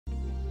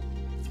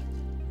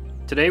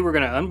Today we're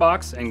going to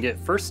unbox and get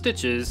first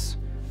stitches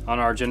on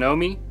our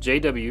Janome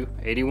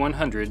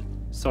JW8100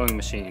 Sewing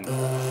Machine.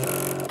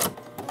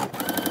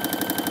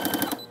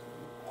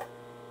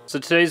 So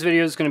today's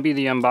video is going to be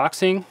the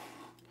unboxing.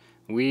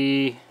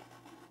 In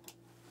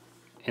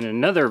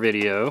another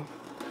video,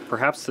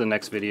 perhaps the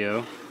next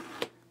video,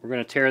 we're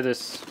going to tear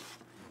this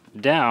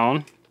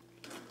down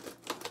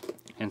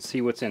and see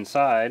what's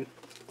inside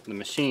the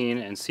machine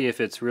and see if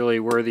it's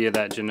really worthy of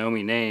that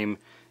Janome name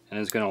and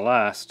is going to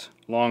last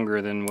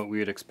longer than what we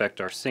would expect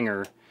our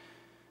Singer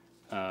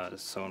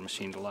sewing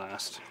machine to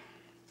last.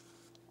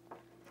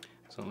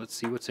 So let's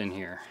see what's in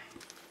here.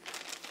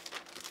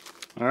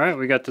 Alright,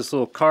 we got this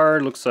little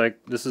card. Looks like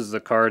this is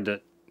the card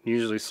that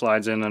usually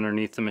slides in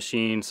underneath the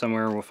machine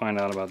somewhere. We'll find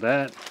out about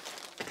that.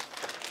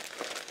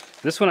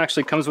 This one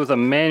actually comes with a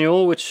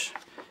manual, which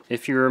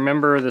if you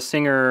remember the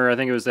Singer, I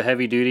think it was the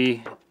heavy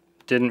duty,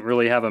 didn't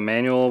really have a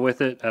manual with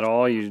it at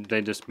all.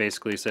 They just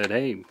basically said,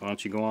 hey, why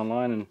don't you go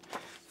online and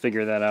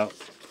figure that out.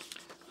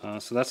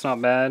 So that's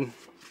not bad.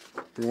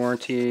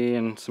 Warranty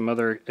and some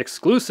other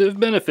exclusive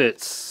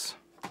benefits.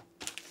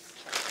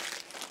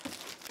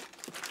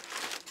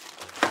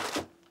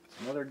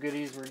 Some other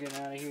goodies we're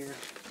getting out of here.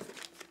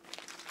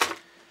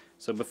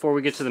 So before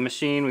we get to the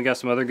machine, we got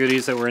some other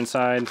goodies that were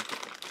inside.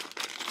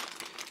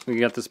 We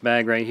got this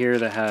bag right here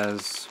that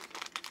has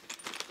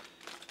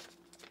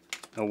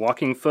a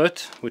walking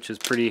foot, which is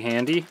pretty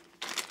handy.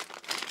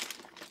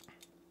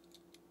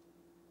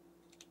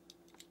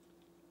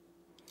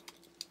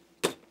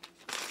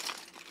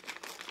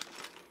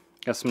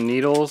 Got some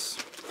needles.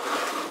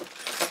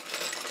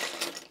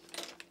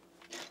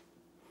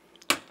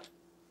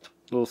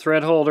 Little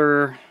thread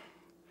holder.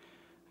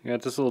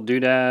 Got this little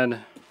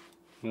doodad.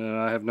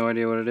 I have no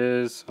idea what it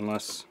is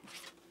unless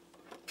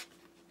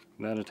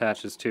that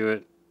attaches to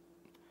it.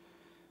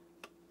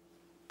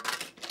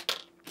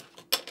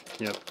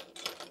 Yep.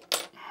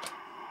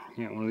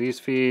 You got one of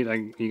these feet.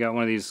 You got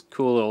one of these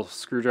cool little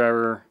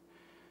screwdriver,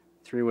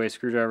 three-way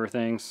screwdriver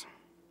things.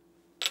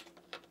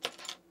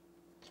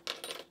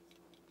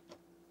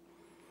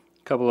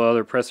 A couple of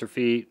other presser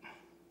feet.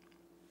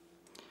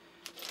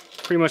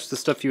 Pretty much the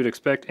stuff you would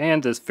expect.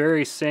 And this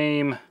very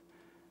same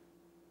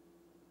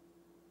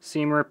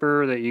seam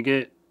ripper that you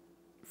get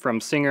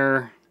from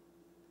Singer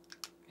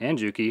and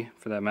Juki,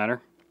 for that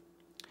matter.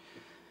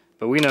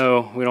 But we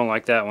know we don't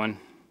like that one.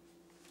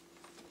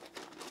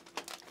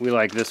 We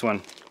like this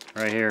one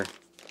right here.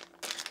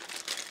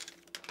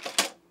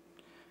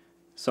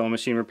 Sewing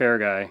machine repair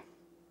guy,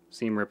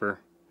 seam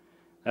ripper.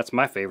 That's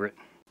my favorite.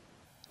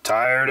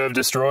 Tired of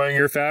destroying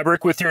your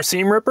fabric with your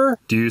seam ripper?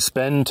 Do you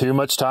spend too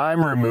much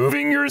time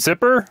removing your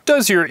zipper?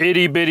 Does your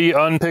itty-bitty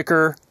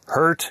unpicker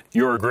hurt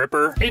your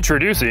gripper?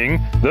 Introducing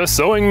the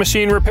Sewing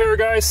Machine Repair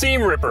Guy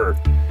Seam Ripper.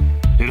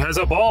 It has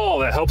a ball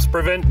that helps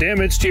prevent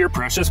damage to your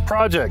precious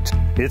project.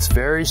 It's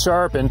very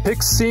sharp and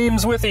picks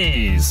seams with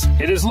ease.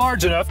 It is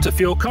large enough to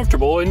feel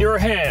comfortable in your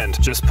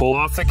hand. Just pull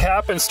off the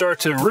cap and start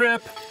to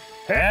rip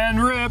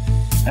and rip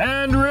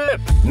and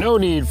rip. No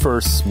need for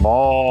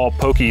small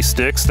pokey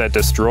sticks that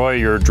destroy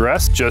your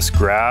dress. Just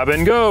grab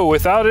and go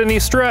without any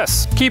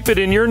stress. Keep it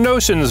in your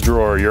notions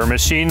drawer, your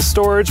machine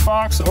storage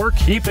box, or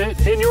keep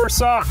it in your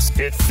socks.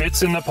 It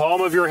fits in the palm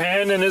of your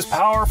hand and is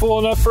powerful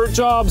enough for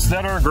jobs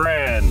that are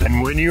grand.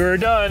 And when you are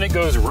done, it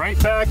goes right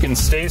back and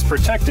stays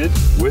protected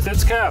with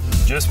its cap.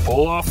 Just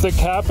pull off the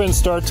cap and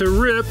start to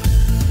rip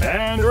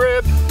and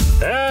rip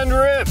and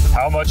rip.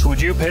 How much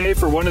would you pay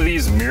for one of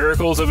these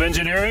miracles of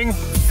engineering?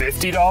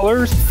 $50?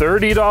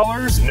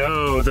 $30?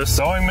 No, the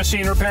Sewing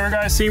Machine Repair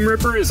Guy Seam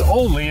Ripper is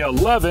only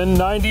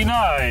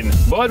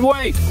 $11.99. But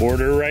wait,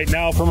 order right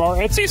now from our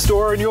Etsy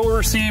store and you'll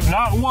receive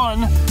not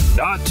one,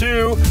 not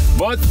two,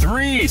 but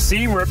 3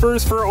 seam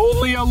rippers for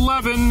only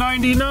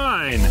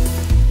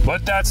 $11.99.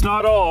 But that's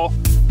not all.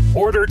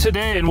 Order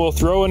today and we'll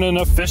throw in an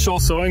official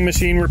Sewing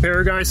Machine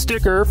Repair Guy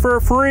sticker for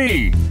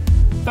free.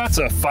 That's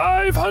a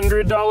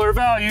 $500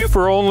 value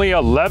for only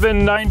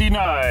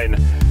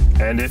 $11.99.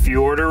 And if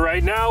you order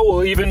right now,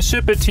 we'll even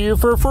ship it to you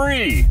for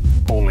free.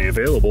 Only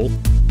available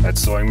at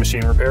Sewing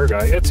Machine Repair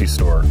Guy Etsy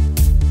store.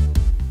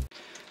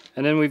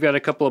 And then we've got a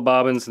couple of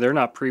bobbins. They're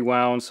not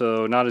pre-wound,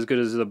 so not as good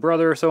as the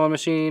Brother sewing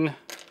machine,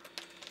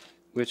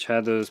 which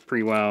had those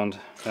pre-wound.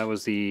 That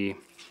was the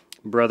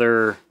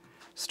Brother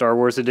Star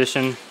Wars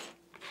edition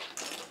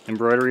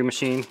embroidery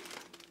machine.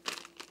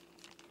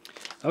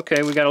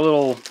 Okay, we got a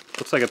little,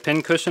 looks like a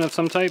pin cushion of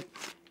some type.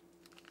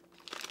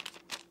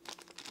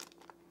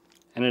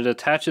 And it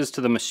attaches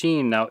to the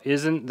machine. Now,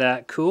 isn't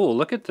that cool?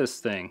 Look at this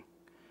thing.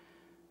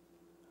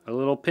 A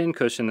little pin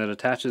cushion that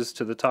attaches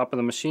to the top of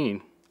the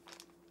machine.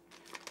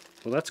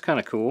 Well, that's kind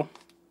of cool.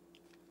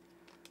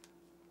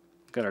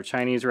 Got our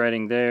Chinese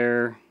writing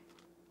there.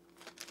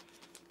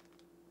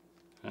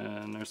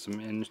 And there's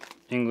some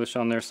English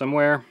on there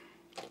somewhere.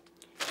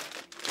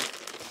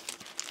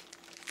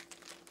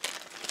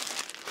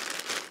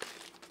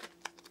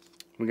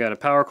 We got a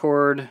power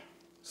cord,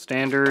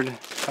 standard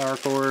power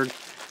cord,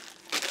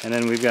 and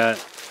then we've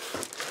got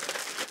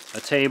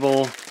a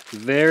table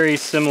very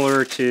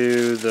similar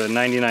to the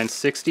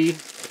 9960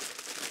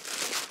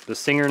 the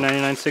Singer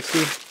 9960,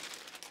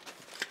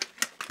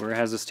 where it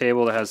has this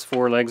table that has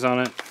 4 legs on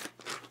it.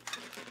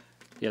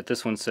 Yet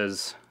this one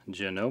says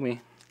Janome.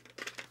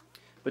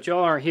 But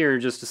y'all aren't here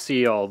just to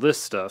see all this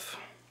stuff.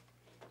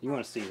 You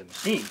want to see the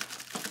machine.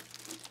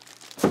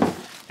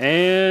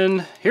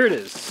 And here it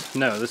is.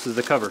 No, this is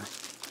the cover.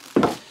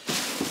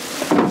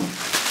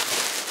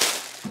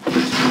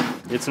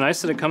 It's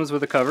nice that it comes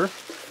with a cover.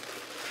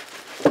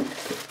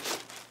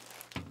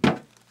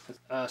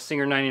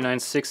 Singer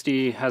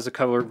 9960 has a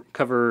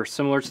cover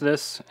similar to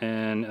this,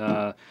 and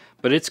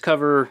but its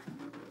cover,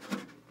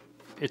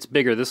 it's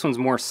bigger. This one's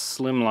more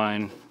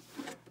slimline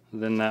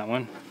than that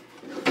one.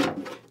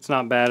 It's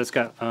not bad. It's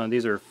got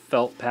these are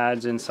felt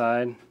pads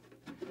inside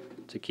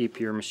to keep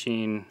your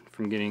machine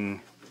from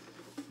getting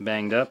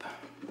banged up.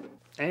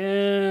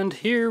 And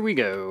here we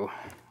go,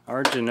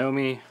 our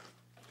Janome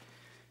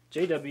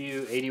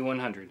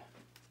JW8100.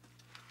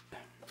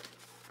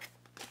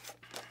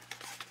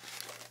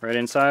 Right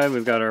inside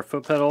we've got our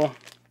foot pedal.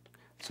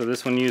 So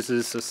this one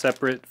uses a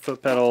separate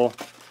foot pedal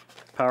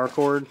power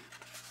cord.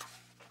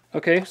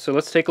 Okay, so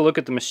let's take a look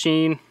at the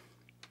machine.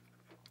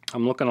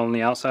 I'm looking on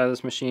the outside of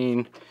this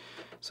machine.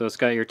 So it's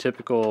got your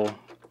typical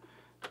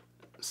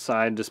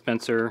side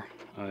dispenser.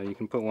 You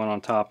can put one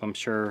on top, I'm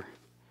sure.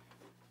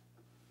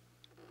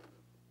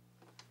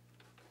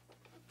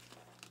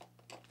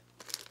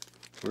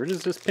 Where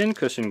does this pin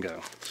cushion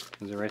go?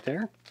 Is it right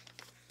there?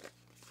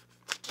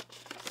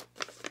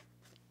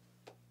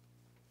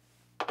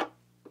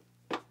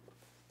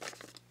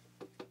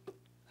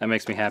 That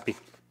makes me happy.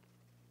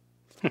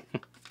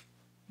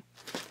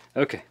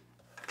 Okay.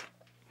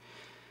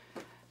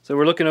 So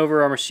we're looking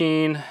over our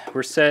machine.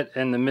 We're set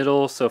in the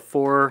middle, so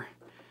 4.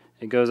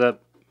 It goes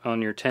up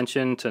on your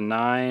tension to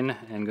 9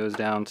 and goes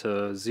down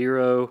to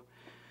 0.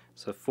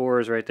 So 4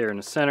 is right there in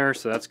the center,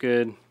 so that's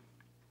good.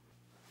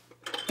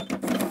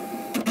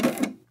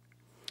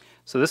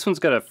 So this one's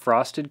got a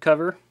frosted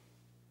cover.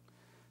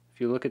 If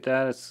you look at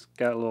that, it's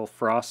got a little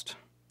frost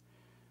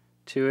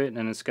to it,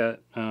 and it's got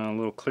a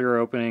little clear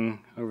opening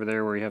over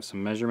there where you have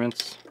some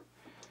measurements.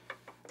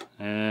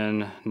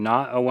 And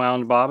not a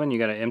wound bobbin. You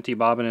got an empty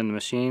bobbin in the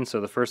machine, so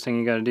the first thing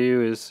you got to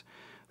do is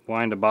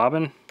wind a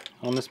bobbin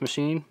on this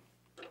machine.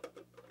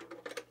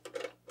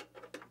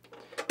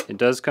 It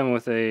does come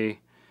with a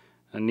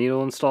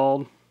needle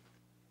installed.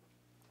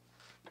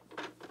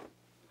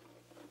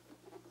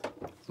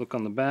 Look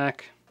on the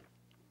back.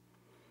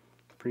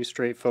 Pretty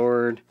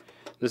straightforward.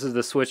 This is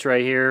the switch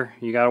right here.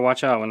 You got to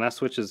watch out when that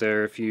switch is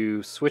there. If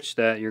you switch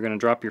that, you're going to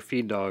drop your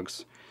feed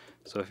dogs.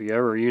 So if you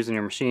ever are using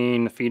your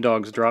machine, the feed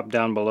dogs drop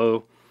down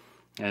below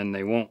and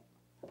they won't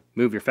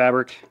move your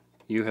fabric,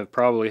 you have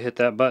probably hit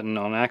that button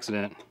on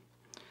accident.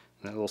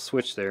 That little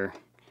switch there,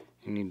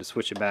 you need to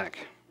switch it back.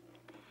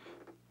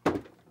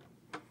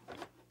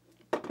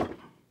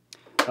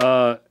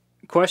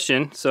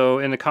 Question, so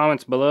in the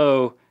comments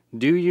below,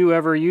 do you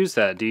ever use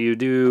that? Do you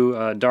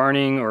do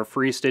darning or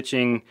free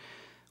stitching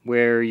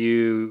where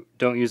you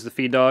don't use the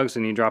feed dogs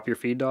and you drop your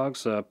feed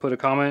dogs? Put a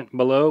comment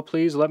below,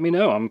 please. Let me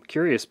know. I'm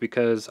curious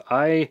because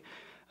I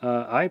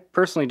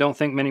personally don't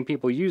think many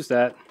people use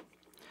that,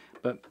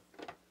 but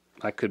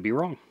I could be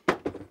wrong.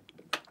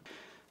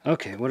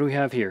 Okay, what do we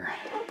have here?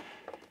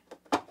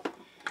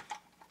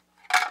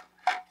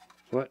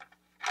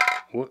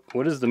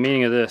 What is the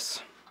meaning of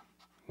this?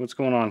 What's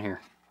going on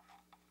here?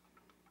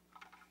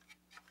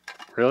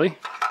 Really?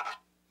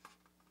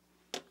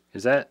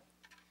 Is that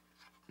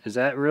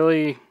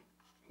really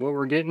what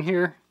we're getting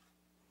here?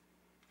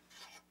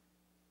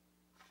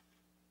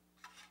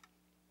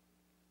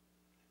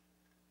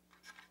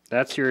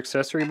 That's your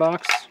accessory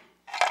box?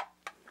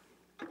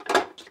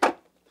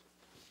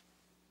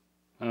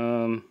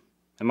 Am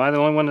I the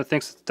only one that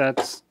thinks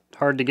that's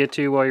hard to get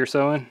to while you're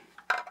sewing?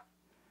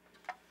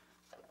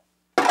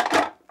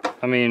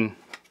 I mean,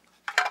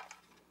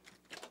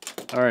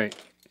 alright,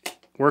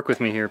 work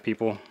with me here,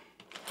 people.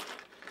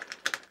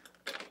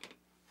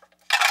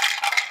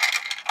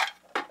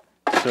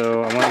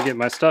 So I want to get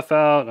my stuff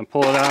out and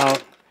pull it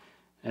out,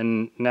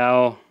 and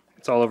now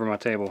it's all over my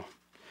table.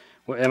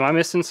 What, am I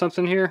missing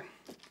something here?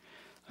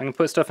 I can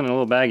put stuff in a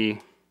little baggie.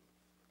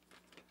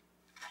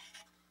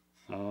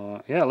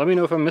 Yeah, let me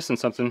know if I'm missing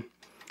something.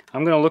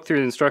 I'm going to look through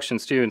the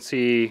instructions too and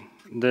see.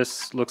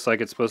 This looks like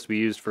it's supposed to be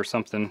used for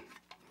something.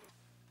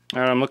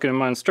 Alright, I'm looking at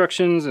my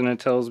instructions and it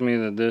tells me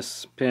that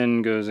this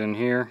pin goes in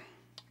here.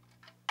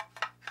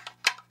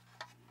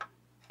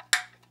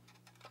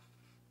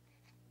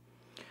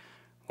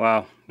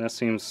 Wow, that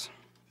seems...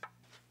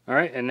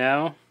 Alright, and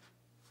now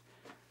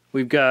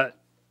we've got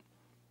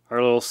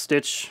our little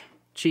stitch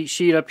cheat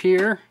sheet up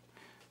here.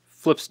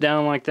 Flips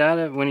down like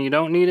that when you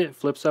don't need it,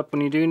 flips up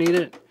when you do need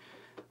it.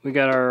 We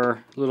got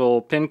our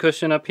little pin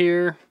cushion up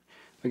here.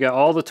 We got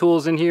all the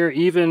tools in here,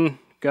 even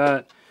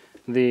got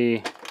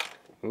the...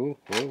 Whoa,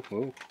 whoa,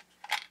 whoa.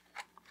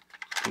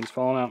 Things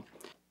falling out.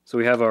 So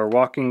we have our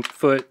walking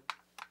foot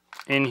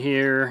in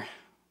here.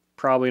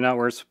 Probably not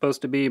where it's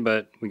supposed to be,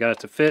 but we got it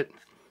to fit.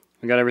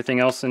 We got everything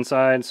else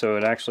inside, so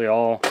it actually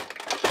all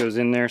goes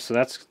in there, so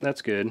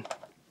that's good.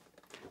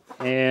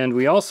 And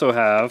we also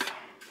have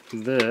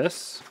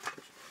this,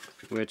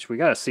 which we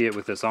gotta see it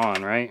with this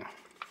on, right?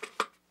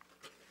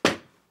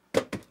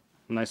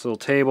 Nice little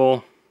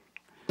table.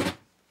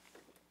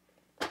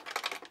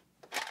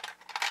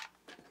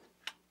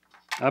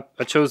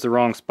 I chose the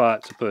wrong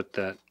spot to put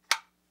that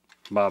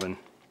bobbin.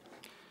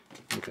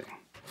 Okay,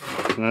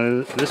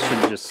 now this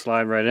should just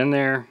slide right in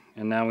there,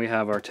 and now we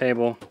have our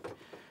table,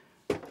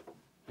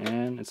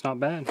 and it's not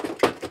bad.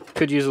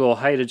 Could use a little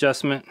height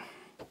adjustment,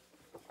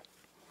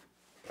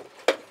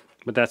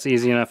 but that's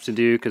easy enough to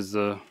do because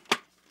the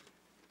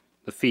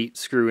feet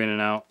screw in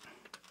and out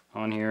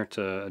on here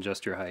to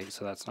adjust your height,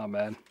 so that's not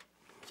bad.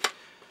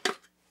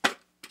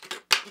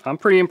 I'm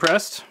pretty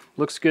impressed.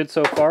 Looks good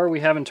so far.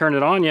 We haven't turned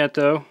it on yet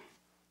though.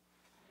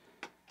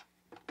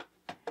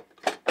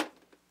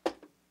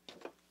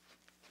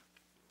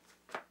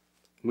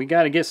 We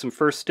got to get some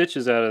first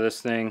stitches out of this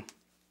thing,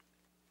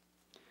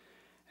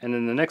 and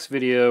in the next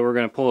video we're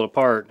going to pull it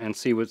apart and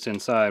see what's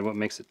inside, what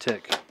makes it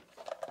tick.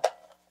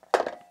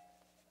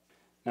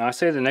 Now I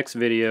say the next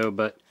video,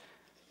 but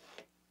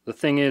the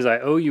thing is I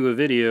owe you a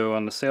video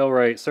on the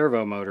Sailrite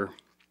servo motor.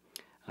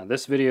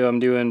 This video I'm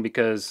doing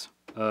because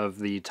of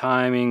the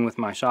timing with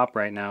my shop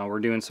right now. We're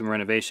doing some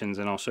renovations,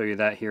 and I'll show you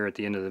that here at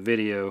the end of the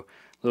video.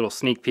 A little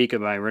sneak peek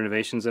of my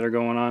renovations that are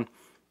going on.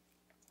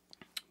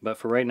 But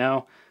for right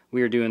now,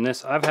 we are doing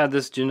this. I've had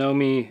this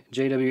Janome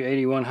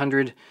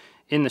JW8100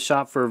 in the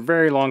shop for a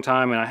very long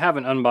time, and I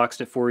haven't unboxed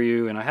it for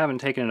you, and I haven't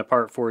taken it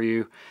apart for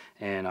you,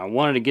 and I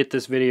wanted to get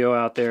this video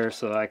out there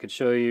so that I could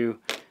show you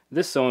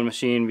this sewing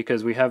machine,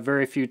 because we have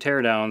very few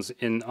teardowns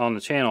on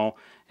the channel,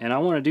 and I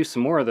want to do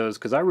some more of those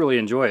because I really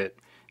enjoy it.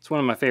 It's one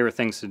of my favorite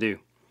things to do.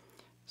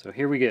 So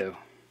here we go.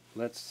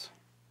 Let's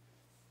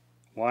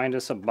wind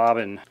us a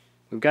bobbin.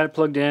 We've got it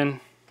plugged in.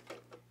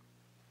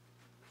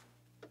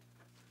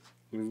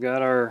 We've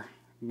got our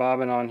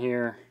bobbin on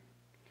here.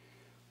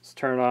 Let's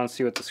turn it on and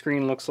see what the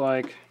screen looks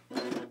like.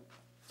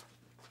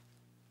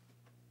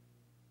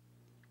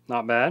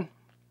 Not bad.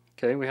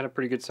 Okay, we had a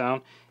pretty good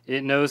sound.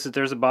 It knows that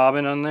there's a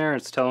bobbin on there.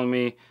 It's telling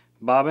me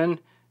bobbin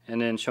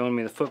and then showing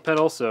me the foot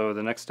pedal. So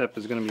the next step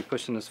is going to be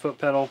pushing this foot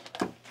pedal.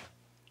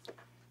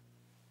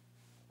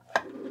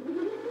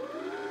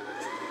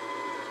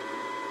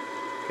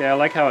 Okay, I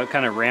like how it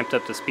kind of ramped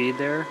up the speed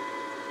there.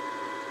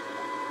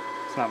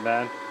 It's not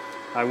bad.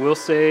 I will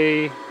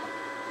say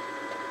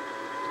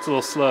it's a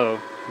little slow.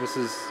 This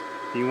is,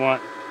 you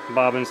want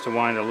bobbins to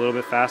wind a little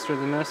bit faster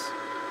than this,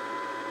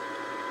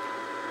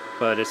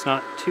 but it's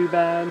not too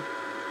bad.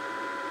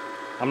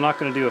 I'm not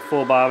going to do a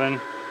full bobbin.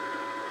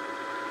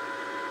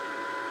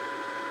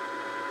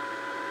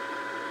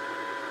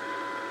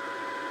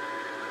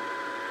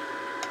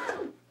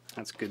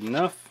 That's good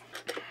enough.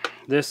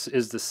 This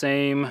is the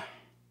same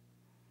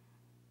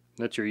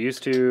that you're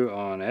used to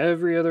on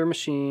every other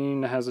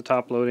machine that has a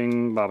top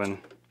loading bobbin.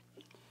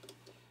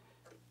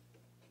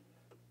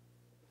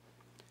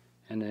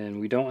 And then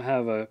we don't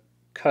have a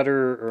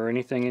cutter or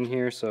anything in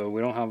here, so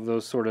we don't have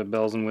those sort of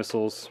bells and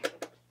whistles.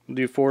 We'll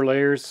do 4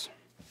 layers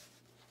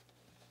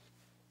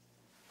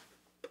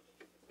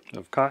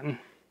of cotton.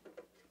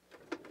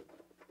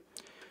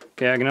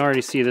 Okay, I can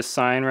already see this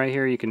sign right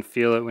here. You can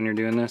feel it when you're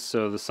doing this.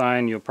 So the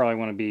sign you'll probably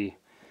want to be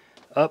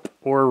up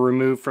or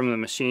removed from the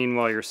machine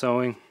while you're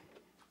sewing.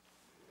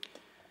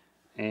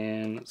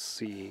 And let's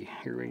see,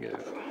 here we go.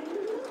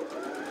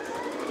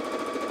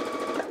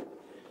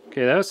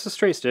 Okay, that's the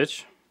straight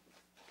stitch.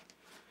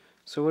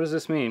 So what does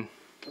this mean?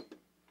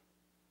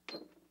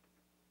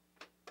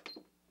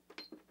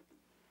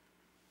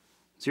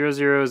 0,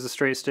 0 is the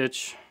straight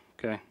stitch.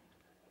 Okay.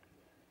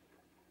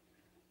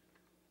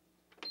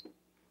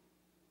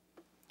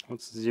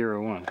 What's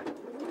 0, 1?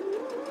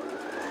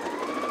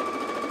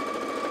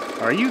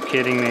 Are you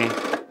kidding me?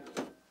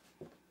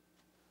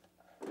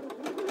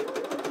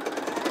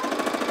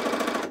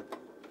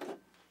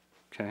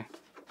 Okay.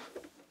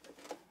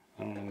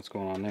 I don't know what's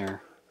going on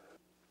there.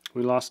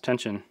 We lost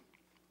tension.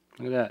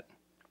 Look at that.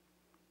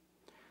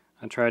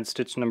 I tried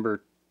stitch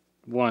number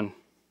 1.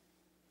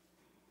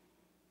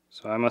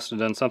 So I must have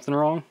done something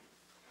wrong.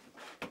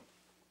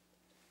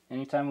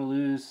 Anytime we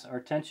lose our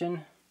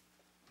tension,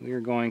 we are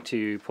going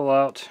to pull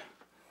out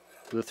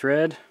the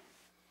thread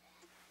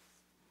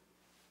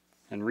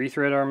and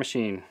rethread our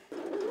machine.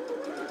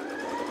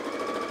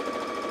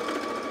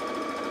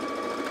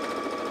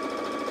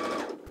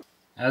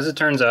 As it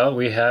turns out,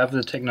 we have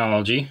the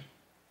technology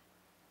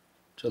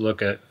to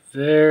look at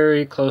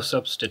very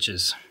close-up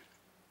stitches.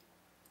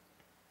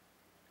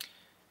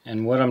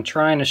 And what I'm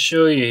trying to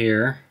show you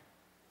here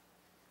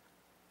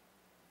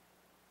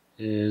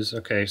is,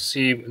 okay,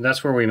 see,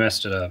 that's where we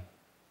messed it up.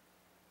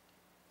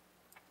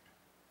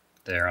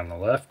 There on the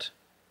left.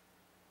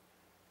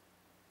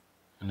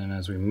 And then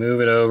as we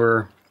move it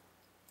over,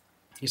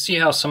 you see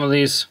how some of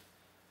these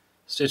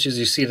stitches,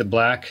 you see the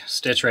black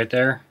stitch right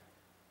there?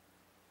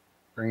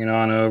 Bring it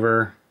on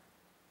over,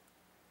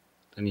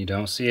 then you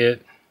don't see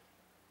it.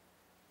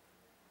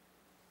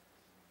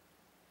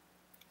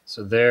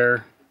 So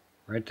there,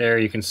 right there,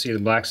 you can see the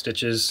black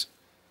stitches,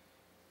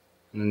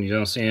 and then you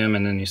don't see them,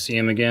 and then you see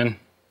them again.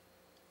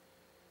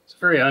 It's a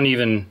very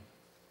uneven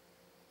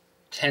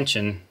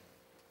tension.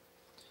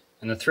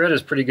 And the thread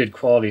is pretty good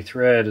quality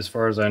thread as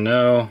far as I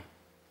know.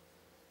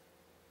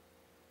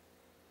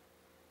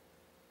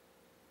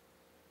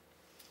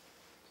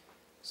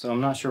 So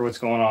I'm not sure what's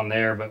going on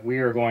there, but we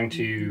are going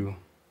to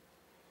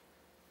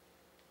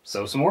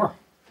sew some more.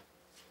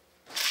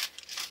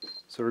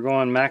 So we're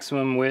going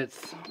maximum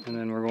width, and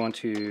then we're going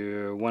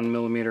to 1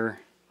 millimeter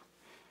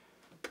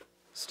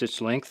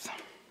stitch length.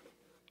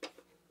 So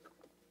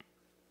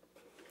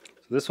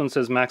this one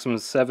says maximum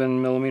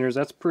 7 millimeters.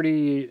 That's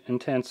pretty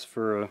intense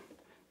for a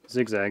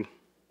zigzag.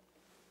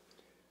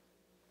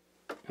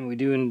 And we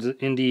do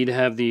indeed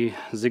have the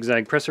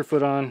zigzag presser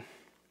foot on.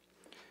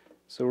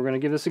 So we're going to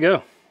give this a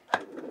go.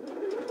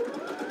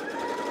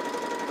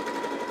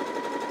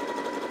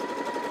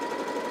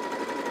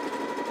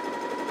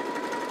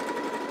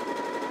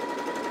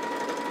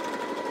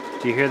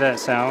 Do you hear that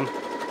sound?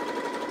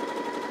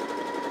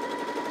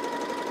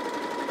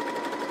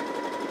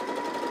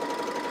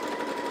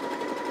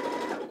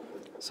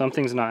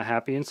 Something's not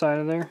happy inside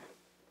of there.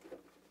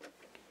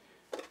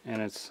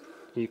 And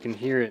you can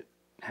hear it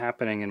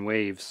happening in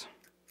waves.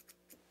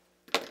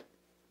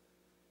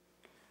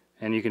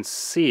 And you can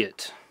see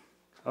it.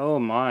 Oh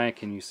my,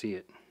 can you see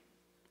it?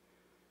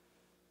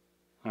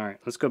 Alright,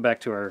 let's go back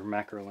to our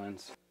macro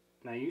lens.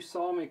 Now you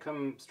saw me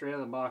come straight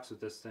out of the box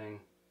with this thing.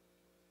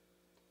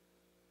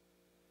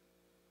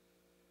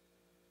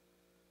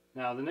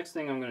 Now the next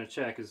thing I'm going to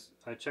check is,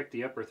 I checked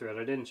the upper thread,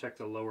 I didn't check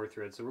the lower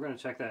thread, so we're going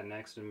to check that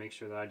next and make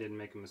sure that I didn't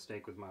make a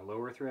mistake with my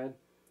lower thread.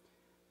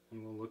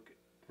 And we'll look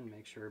and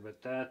make sure,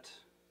 but that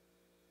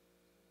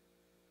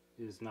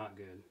is not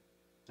good.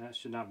 That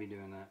should not be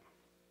doing that.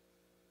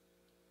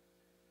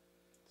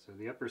 So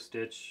the upper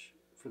stitch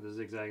for the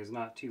zigzag is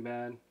not too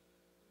bad.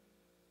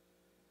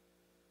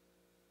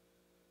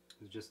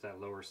 It's just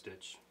that lower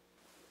stitch.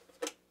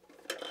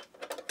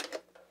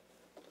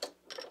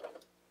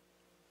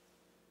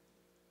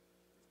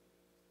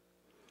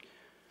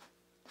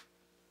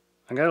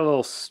 I got a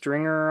little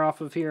stringer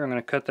off of here. I'm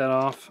going to cut that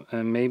off,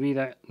 and maybe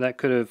that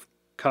could have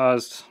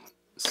caused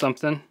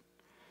something.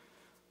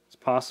 It's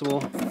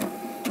possible.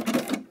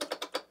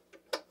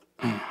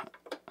 I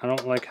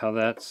don't like how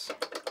that's...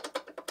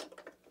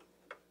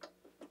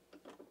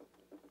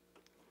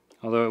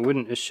 Although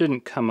it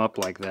shouldn't come up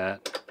like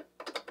that.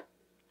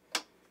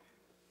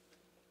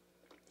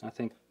 I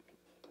think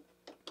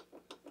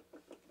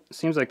it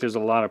seems like there's a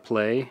lot of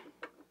play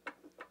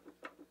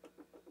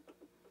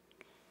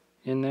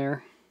in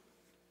there.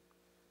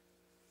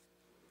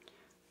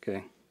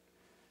 Okay,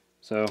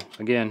 so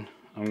again,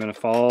 I'm going to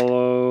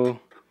follow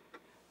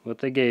what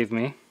they gave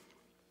me.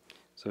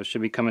 So it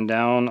should be coming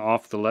down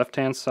off the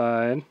left-hand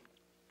side.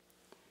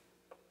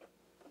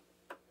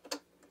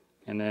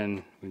 And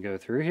then we go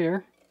through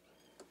here.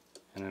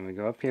 And then we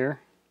go up here.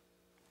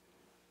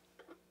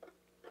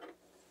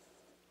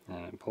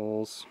 And it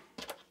pulls.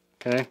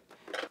 Okay,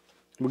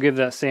 we'll give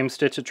that same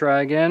stitch a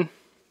try again.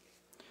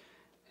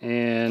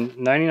 And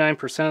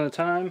 99% of the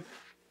time,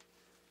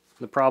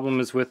 the problem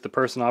is with the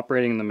person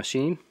operating the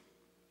machine.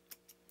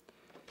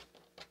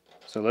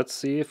 So let's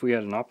see if we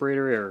had an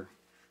operator error.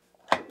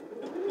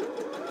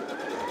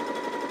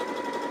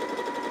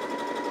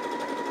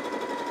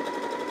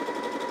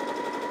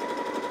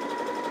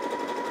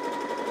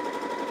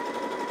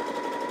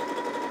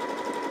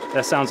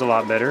 That sounds a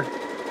lot better.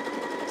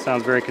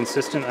 Sounds very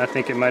consistent. I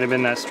think it might have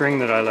been that string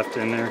that I left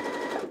in there.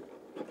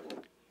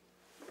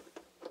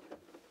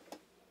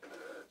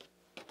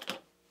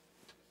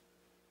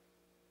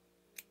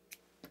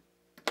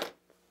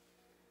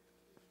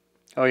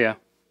 Oh yeah,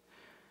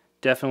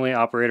 definitely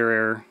operator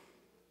error.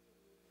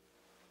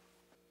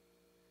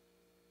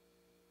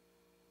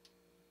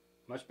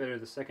 Much better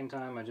the second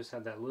time. I just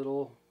had that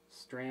little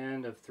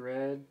strand of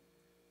thread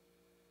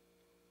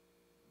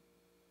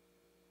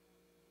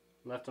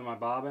left on my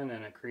bobbin,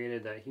 and it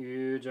created that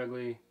huge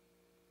ugly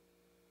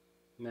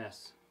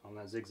mess on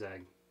that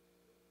zigzag.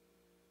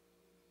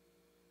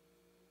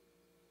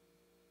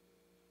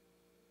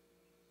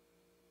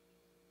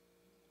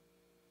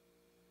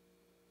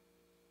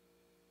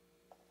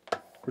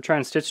 We're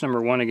trying stitch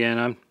number 1 again.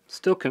 I'm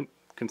still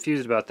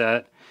confused about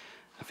that.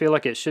 I feel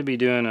like it should be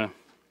doing a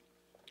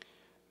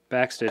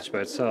back stitch by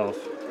itself.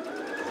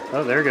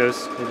 Oh, there it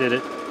goes. It did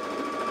it.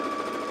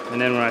 And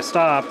then when I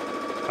stop,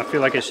 I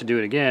feel like it should do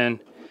it again.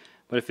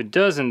 But if it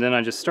doesn't, then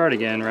I just start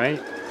again,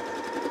 right?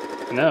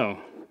 No.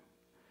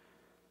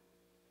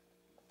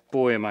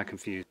 Boy, am I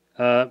confused.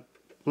 Let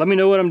me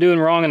know what I'm doing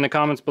wrong in the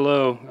comments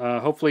below.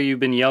 Hopefully you've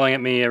been yelling at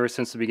me ever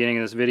since the beginning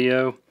of this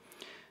video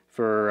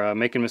for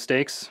making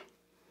mistakes.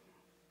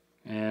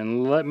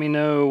 And let me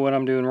know what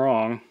I'm doing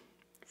wrong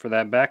for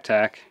that back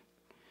tack.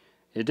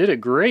 It did it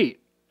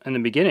great in the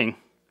beginning.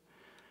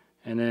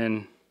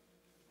 And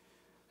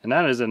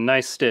that is a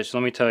nice stitch,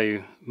 let me tell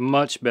you.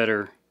 Much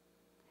better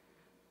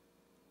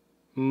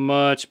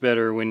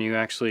when you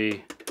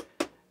actually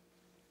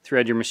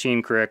thread your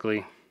machine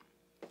correctly.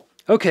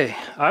 Okay,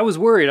 I was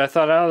worried. I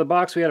thought out of the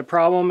box we had a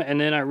problem, and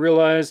then I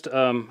realized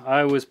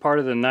I was part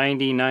of the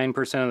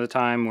 99% of the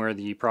time where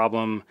the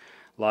problem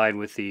lied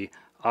with the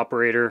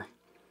operator.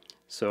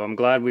 So I'm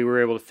glad we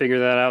were able to figure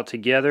that out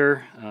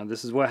together.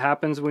 This is what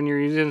happens when you're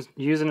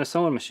using a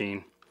sewing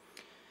machine.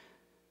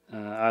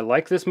 I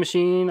like this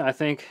machine. I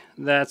think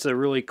that's a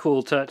really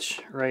cool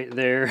touch right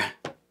there.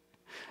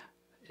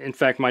 In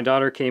fact, my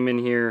daughter came in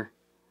here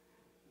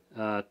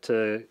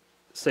to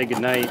say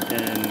goodnight,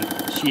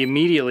 and she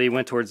immediately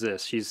went towards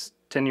this. She's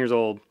 10 years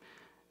old,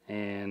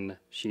 and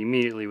she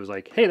immediately was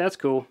like, hey, that's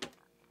cool.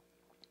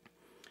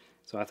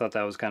 So I thought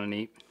that was kind of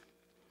neat.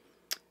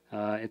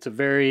 It's a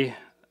very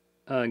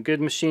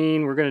good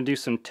machine. We're going to do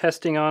some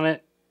testing on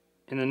it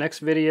in the next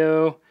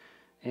video.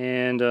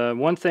 And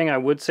one thing I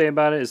would say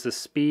about it is the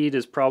speed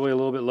is probably a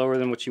little bit lower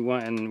than what you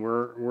want, and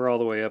we're all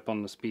the way up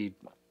on the speed.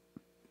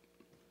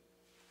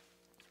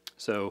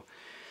 So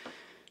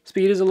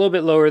speed is a little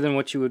bit lower than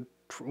what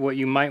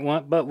you might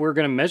want, but we're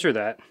going to measure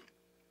that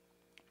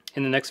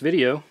in the next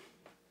video,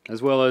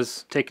 as well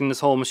as taking this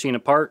whole machine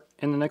apart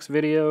in the next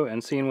video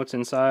and seeing what's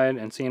inside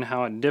and seeing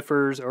how it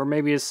differs or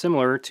maybe is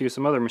similar to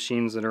some other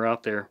machines that are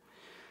out there.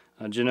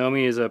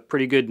 Janome is a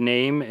pretty good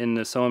name in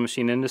the sewing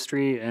machine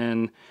industry,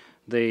 and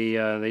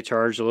they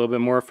charge a little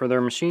bit more for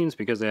their machines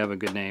because they have a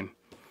good name.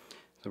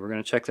 So we're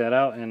going to check that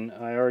out. And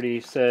I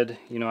already said,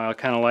 you know, I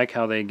kind of like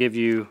how they give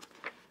you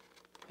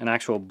an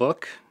actual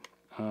book.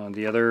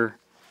 The other,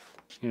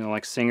 you know,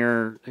 like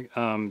Singer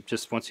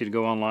just wants you to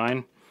go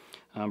online.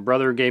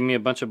 Brother gave me a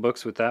bunch of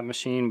books with that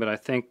machine, but I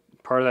think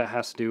part of that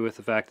has to do with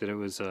the fact that it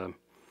was a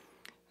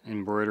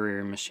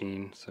embroidery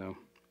machine. So,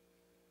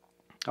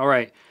 all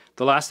right,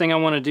 the last thing I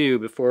want to do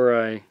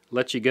before I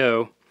let you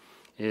go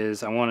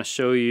is I want to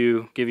show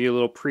you, give you a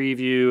little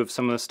preview of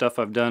some of the stuff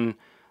I've done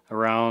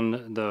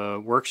around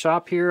the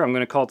workshop here. I'm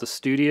going to call it the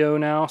studio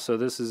now. So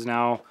this is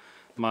now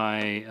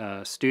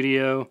my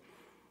studio,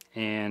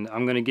 and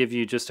I'm going to give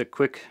you just a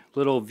quick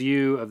little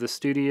view of the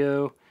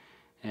studio,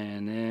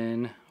 and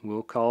then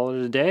we'll call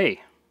it a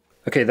day.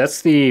 Okay,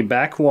 that's the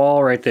back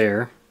wall right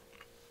there,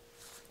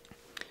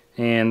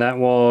 and that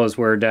wall is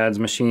where Dad's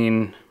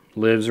machine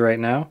lives right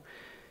now.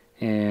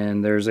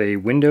 And there's a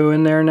window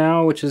in there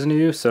now, which is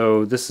new.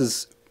 So this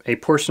is a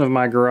portion of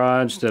my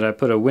garage that I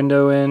put a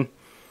window in,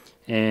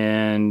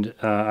 and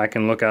I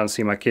can look out and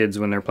see my kids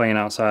when they're playing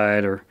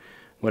outside or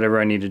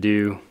whatever I need to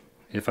do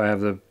if I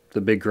have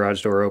the big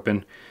garage door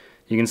open.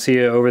 You can see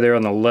it over there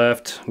on the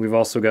left. We've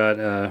also got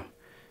a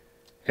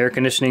air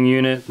conditioning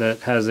unit that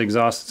has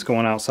exhaust that's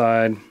going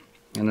outside,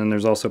 and then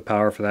there's also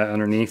power for that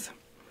underneath.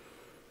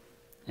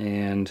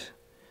 And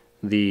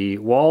the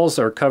walls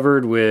are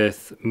covered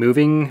with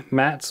moving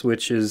mats,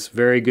 which is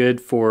very good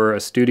for a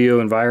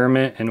studio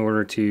environment in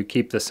order to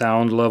keep the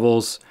sound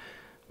levels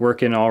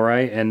working all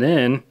right. And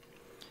then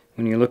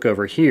when you look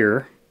over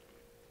here,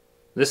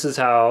 this is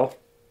how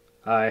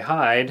I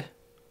hide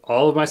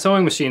all of my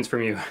sewing machines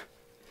from you.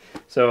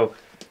 So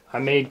I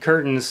made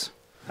curtains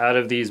out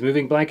of these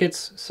moving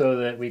blankets so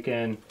that we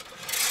can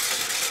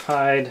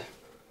hide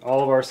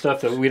all of our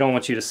stuff that we don't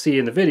want you to see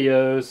in the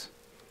videos.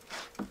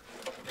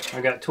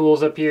 I've got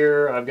tools up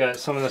here. I've got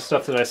some of the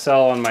stuff that I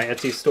sell on my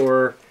Etsy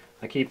store.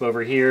 I keep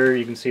over here.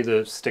 You can see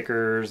the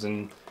stickers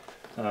and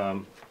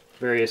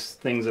various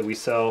things that we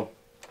sell.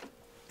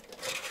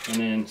 And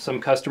then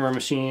some customer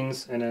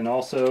machines, and then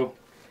also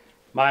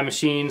my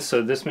machines.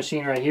 So this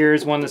machine right here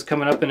is one that's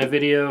coming up in a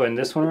video, and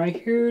this one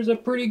right here is a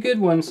pretty good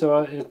one. So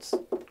it's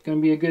going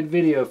to be a good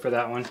video for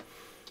that one.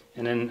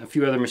 And then a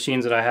few other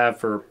machines that I have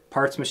for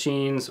parts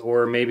machines,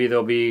 or maybe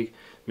there'll be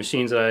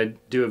machines that I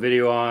do a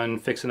video on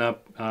fixing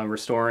up,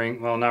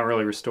 restoring. Well, not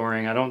really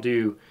restoring. I don't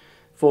do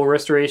full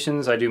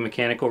restorations. I do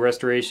mechanical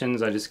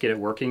restorations. I just get it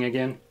working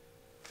again.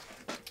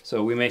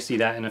 So we may see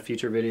that in a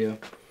future video.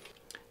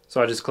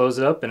 So I just close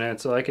it up and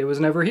it's like it was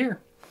never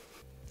here.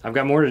 I've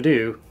got more to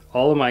do.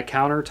 All of my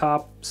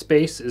countertop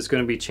space is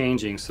going to be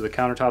changing. So the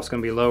countertop's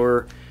going to be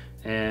lower,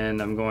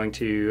 and I'm going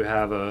to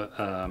have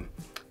a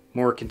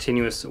more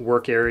continuous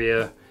work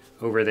area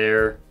over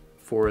there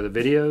for the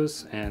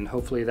videos, and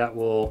hopefully that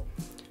will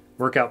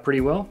work out pretty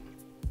well.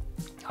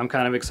 I'm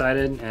kind of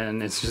excited,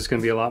 and it's just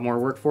going to be a lot more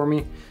work for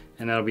me,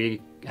 and that'll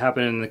be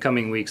happening in the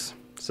coming weeks.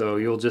 So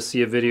you'll just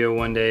see a video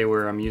one day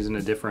where I'm using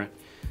a different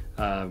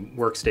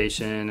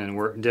workstation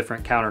and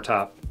different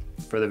countertop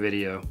for the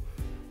video.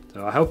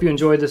 So I hope you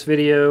enjoyed this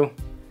video.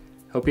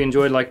 Hope you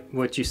enjoyed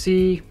what you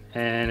see,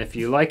 and if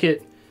you like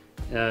it,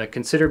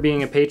 consider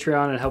being a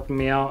Patreon and helping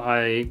me out.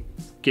 I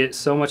get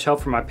so much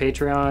help from my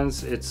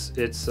Patreons.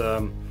 It's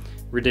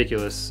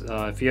ridiculous.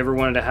 If you ever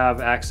wanted to have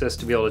access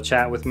to be able to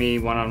chat with me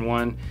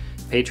one-on-one,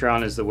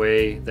 Patreon is the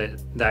way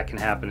that can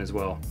happen as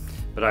well.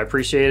 But I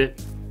appreciate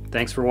it.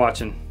 Thanks for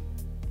watching.